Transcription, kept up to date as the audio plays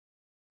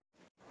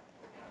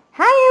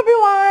Hi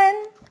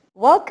everyone!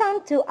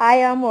 Welcome to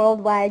IAM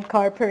Worldwide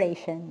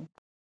Corporation.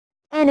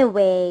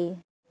 Anyway,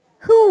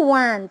 who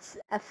wants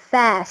a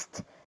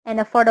fast and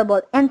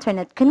affordable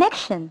internet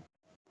connection?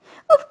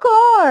 Of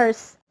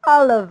course,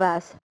 all of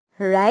us,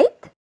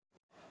 right?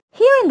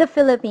 Here in the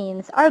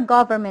Philippines, our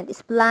government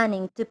is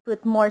planning to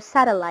put more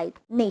satellite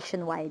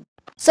nationwide.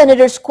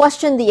 Senators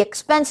questioned the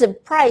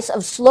expensive price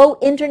of slow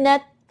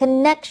internet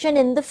connection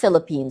in the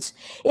Philippines.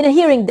 In a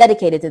hearing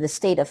dedicated to the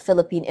state of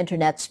Philippine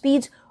internet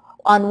speeds,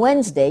 on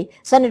Wednesday,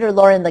 Senator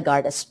Lauren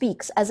Legarda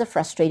speaks as a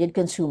frustrated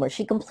consumer.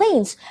 She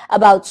complains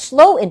about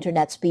slow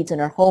internet speeds in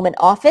her home and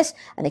office,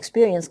 an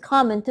experience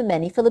common to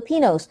many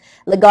Filipinos.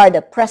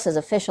 Legarda presses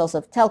officials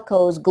of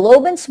telcos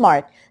Globe and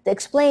Smart to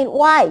explain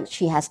why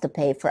she has to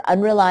pay for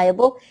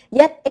unreliable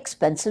yet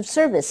expensive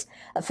service.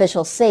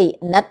 Officials say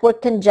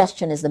network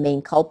congestion is the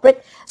main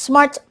culprit.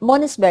 Smart's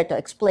Monisberto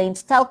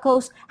explains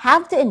telcos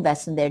have to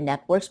invest in their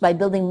networks by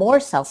building more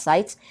cell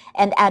sites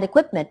and add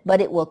equipment,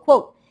 but it will,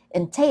 quote,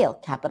 entail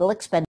capital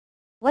expenditure.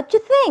 What do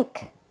you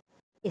think?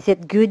 Is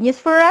it good news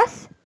for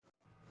us?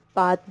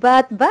 But,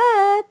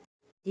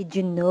 did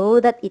you know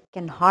that it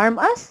can harm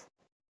us?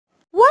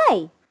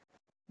 Why?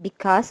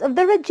 Because of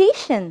the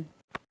radiation.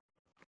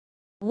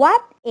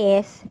 What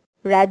is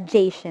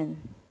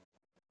radiation?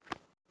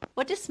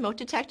 What do smoke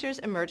detectors,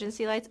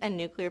 emergency lights, and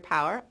nuclear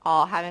power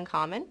all have in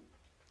common?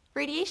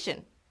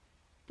 Radiation.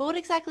 But what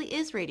exactly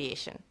is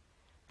radiation?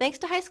 Thanks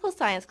to high school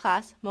science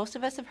class, most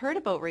of us have heard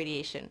about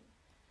radiation.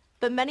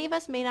 But many of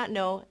us may not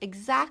know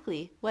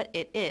exactly what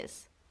it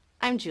is.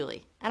 I'm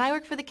Julie, and I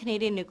work for the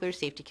Canadian Nuclear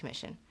Safety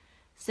Commission.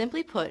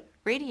 Simply put,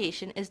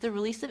 radiation is the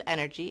release of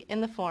energy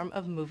in the form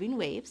of moving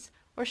waves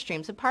or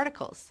streams of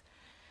particles.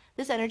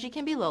 This energy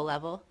can be low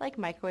level, like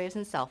microwaves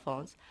and cell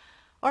phones,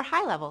 or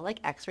high level, like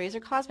X-rays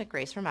or cosmic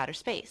rays from outer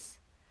space.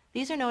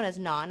 These are known as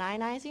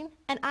non-ionizing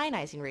and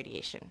ionizing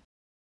radiation.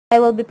 I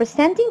will be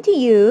presenting to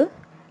you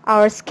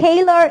our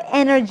scalar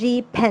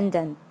energy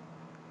pendant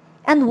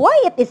and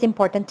why it is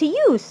important to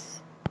use.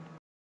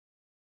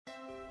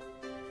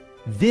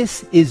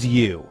 This is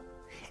you.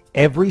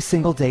 Every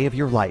single day of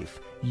your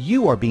life,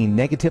 you are being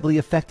negatively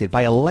affected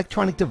by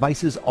electronic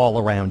devices all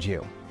around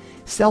you.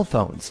 Cell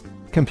phones,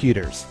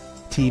 computers,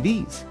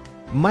 TVs,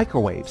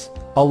 microwaves,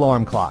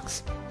 alarm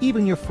clocks,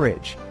 even your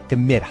fridge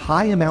emit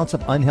high amounts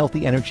of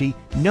unhealthy energy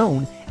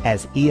known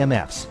as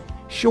EMFs,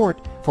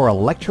 short for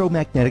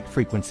electromagnetic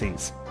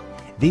frequencies.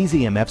 These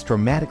EMFs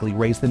dramatically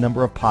raise the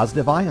number of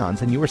positive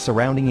ions in your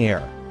surrounding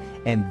air.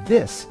 And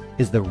this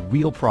is the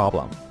real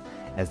problem,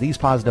 as these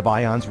positive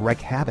ions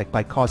wreak havoc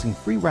by causing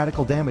free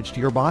radical damage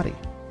to your body.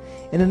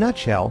 In a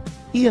nutshell,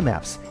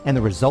 EMFs and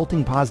the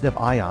resulting positive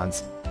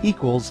ions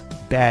equals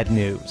bad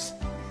news.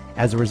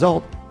 As a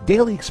result,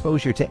 daily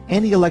exposure to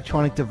any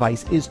electronic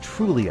device is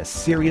truly a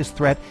serious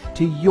threat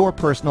to your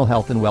personal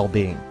health and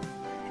well-being.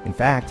 In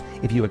fact,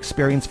 if you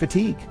experience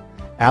fatigue,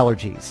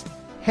 allergies,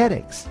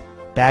 headaches,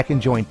 back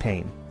and joint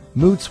pain,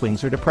 mood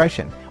swings, or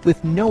depression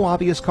with no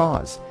obvious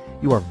cause,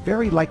 you are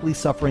very likely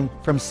suffering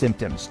from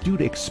symptoms due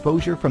to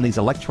exposure from these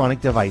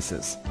electronic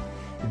devices.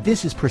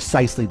 This is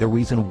precisely the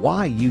reason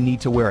why you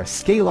need to wear a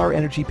scalar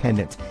energy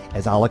pendant,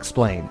 as I'll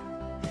explain.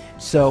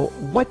 So,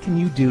 what can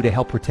you do to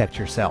help protect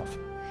yourself?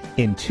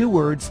 In 2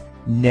 words,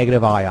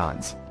 negative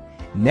ions.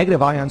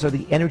 Negative ions are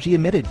the energy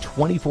emitted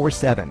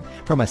 24/7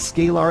 from a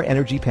scalar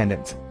energy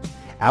pendant.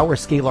 Our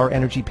scalar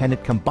energy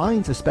pendant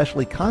combines a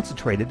specially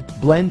concentrated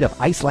blend of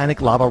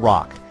Icelandic lava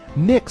rock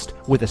mixed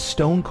with a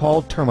stone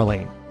called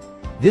tourmaline.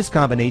 This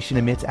combination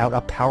emits out a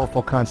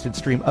powerful constant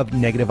stream of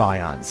negative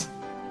ions.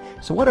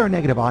 So what are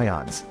negative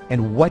ions,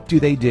 and what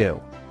do they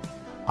do?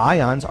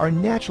 Ions are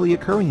naturally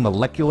occurring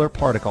molecular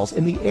particles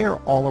in the air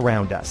all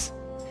around us.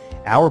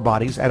 Our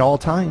bodies at all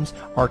times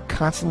are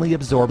constantly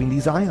absorbing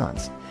these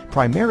ions,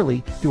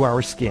 primarily through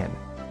our skin.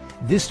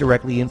 This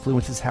directly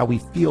influences how we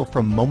feel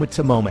from moment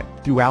to moment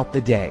throughout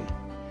the day.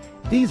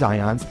 These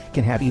ions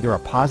can have either a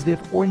positive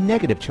or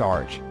negative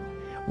charge.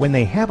 When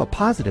they have a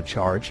positive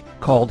charge,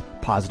 called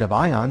positive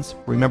ions,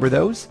 remember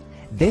those?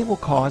 They will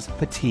cause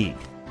fatigue,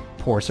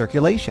 poor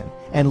circulation,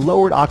 and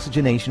lowered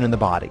oxygenation in the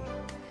body.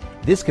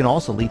 This can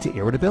also lead to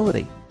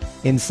irritability,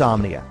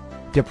 insomnia,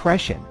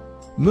 depression,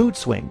 mood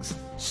swings,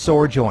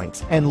 sore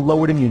joints, and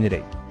lowered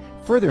immunity,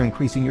 further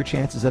increasing your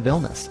chances of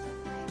illness.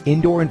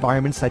 Indoor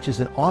environments such as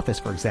an office,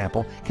 for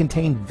example,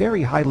 contain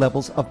very high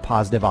levels of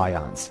positive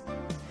ions.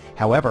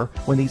 However,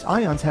 when these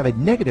ions have a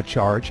negative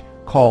charge,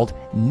 called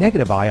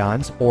negative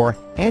ions or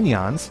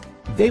anions,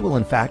 they will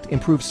in fact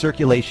improve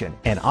circulation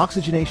and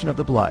oxygenation of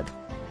the blood.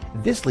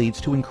 This leads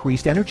to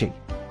increased energy,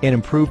 an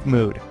improved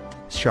mood,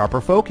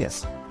 sharper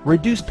focus,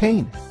 reduced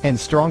pain, and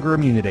stronger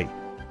immunity.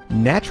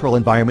 Natural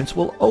environments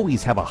will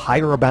always have a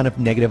higher amount of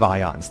negative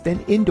ions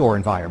than indoor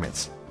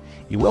environments.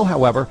 You will,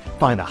 however,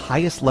 find the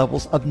highest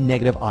levels of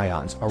negative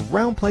ions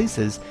around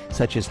places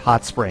such as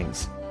hot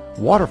springs,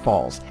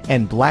 waterfalls,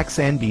 and black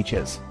sand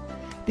beaches.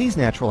 These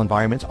natural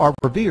environments are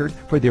revered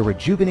for their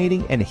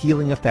rejuvenating and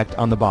healing effect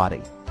on the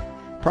body.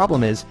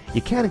 Problem is,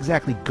 you can't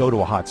exactly go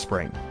to a hot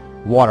spring,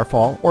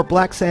 waterfall, or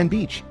black sand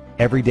beach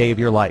every day of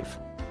your life.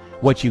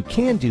 What you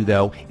can do,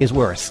 though, is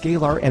wear a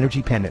Scalar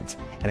energy pendant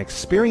and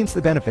experience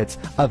the benefits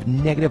of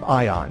negative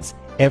ions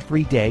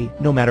every day,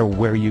 no matter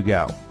where you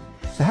go.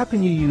 So how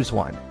can you use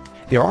one?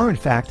 There are, in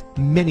fact,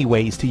 many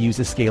ways to use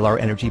a Scalar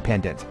energy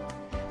pendant.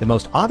 The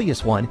most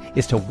obvious one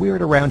is to wear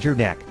it around your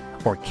neck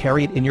or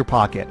carry it in your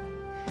pocket.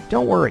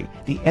 Don't worry,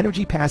 the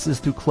energy passes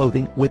through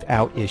clothing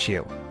without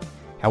issue.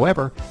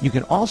 However, you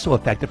can also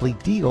effectively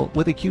deal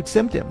with acute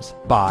symptoms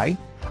by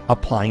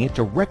applying it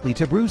directly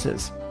to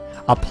bruises.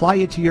 Apply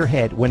it to your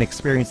head when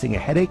experiencing a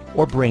headache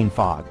or brain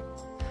fog.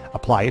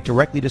 Apply it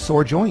directly to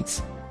sore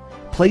joints.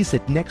 Place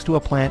it next to a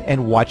plant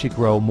and watch it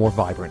grow more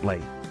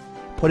vibrantly.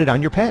 Put it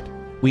on your pet.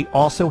 We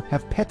also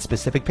have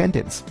pet-specific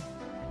pendants.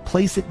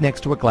 Place it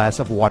next to a glass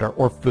of water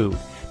or food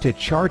to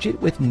charge it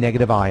with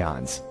negative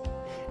ions.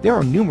 There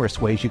are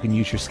numerous ways you can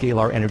use your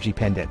Scalar energy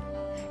pendant.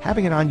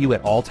 Having it on you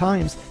at all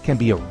times can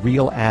be a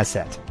real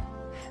asset.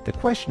 The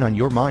question on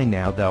your mind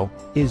now, though,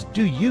 is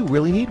do you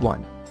really need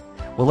one?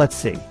 Well, let's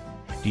see.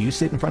 Do you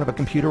sit in front of a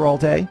computer all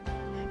day?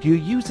 Do you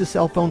use a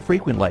cell phone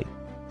frequently?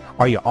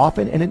 Are you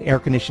often in an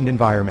air-conditioned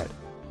environment?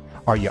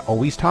 Are you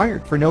always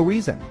tired for no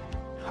reason?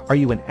 Are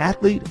you an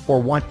athlete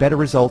or want better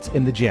results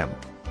in the gym?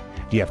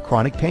 Do you have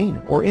chronic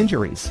pain or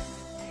injuries?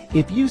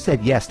 If you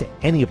said yes to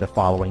any of the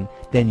following,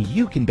 then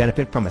you can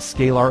benefit from a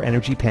Scalar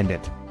energy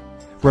pendant.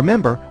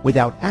 Remember,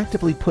 without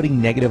actively putting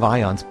negative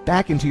ions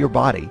back into your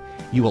body,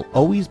 you will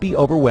always be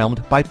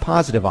overwhelmed by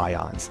positive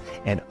ions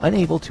and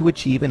unable to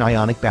achieve an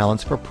ionic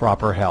balance for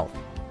proper health.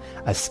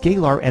 A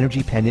Scalar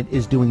energy pendant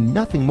is doing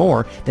nothing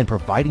more than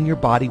providing your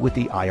body with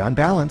the ion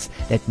balance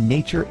that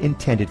nature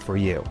intended for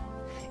you.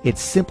 It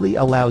simply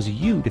allows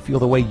you to feel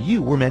the way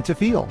you were meant to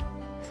feel,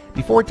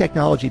 before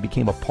technology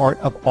became a part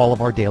of all of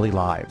our daily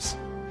lives.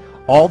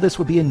 All this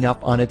would be enough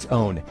on its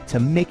own to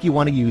make you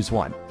want to use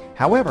one.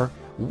 However,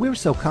 we're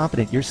so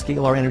confident your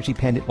Scalar energy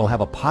pendant will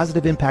have a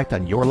positive impact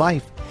on your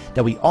life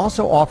that we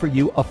also offer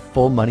you a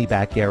full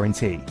money-back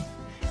guarantee.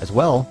 As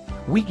well,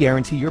 we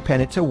guarantee your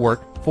pendant to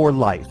work for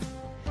life.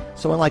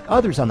 So unlike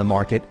others on the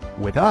market,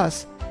 with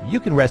us, you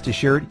can rest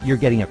assured you're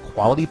getting a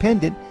quality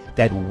pendant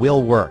that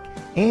will work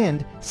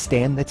and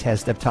stand the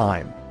test of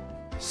time.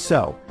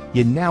 So,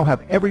 you now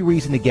have every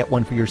reason to get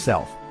one for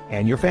yourself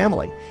and your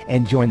family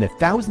and join the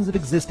thousands of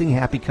existing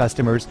happy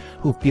customers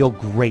who feel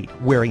great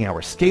wearing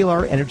our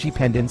Scalar energy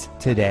pendants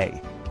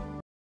today.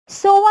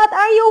 So what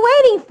are you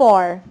waiting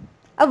for?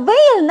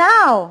 Avail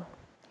now!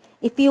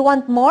 If you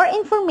want more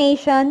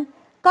information,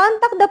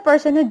 contact the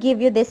person who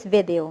gave you this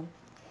video.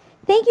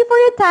 Thank you for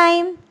your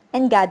time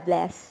and God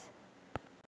bless.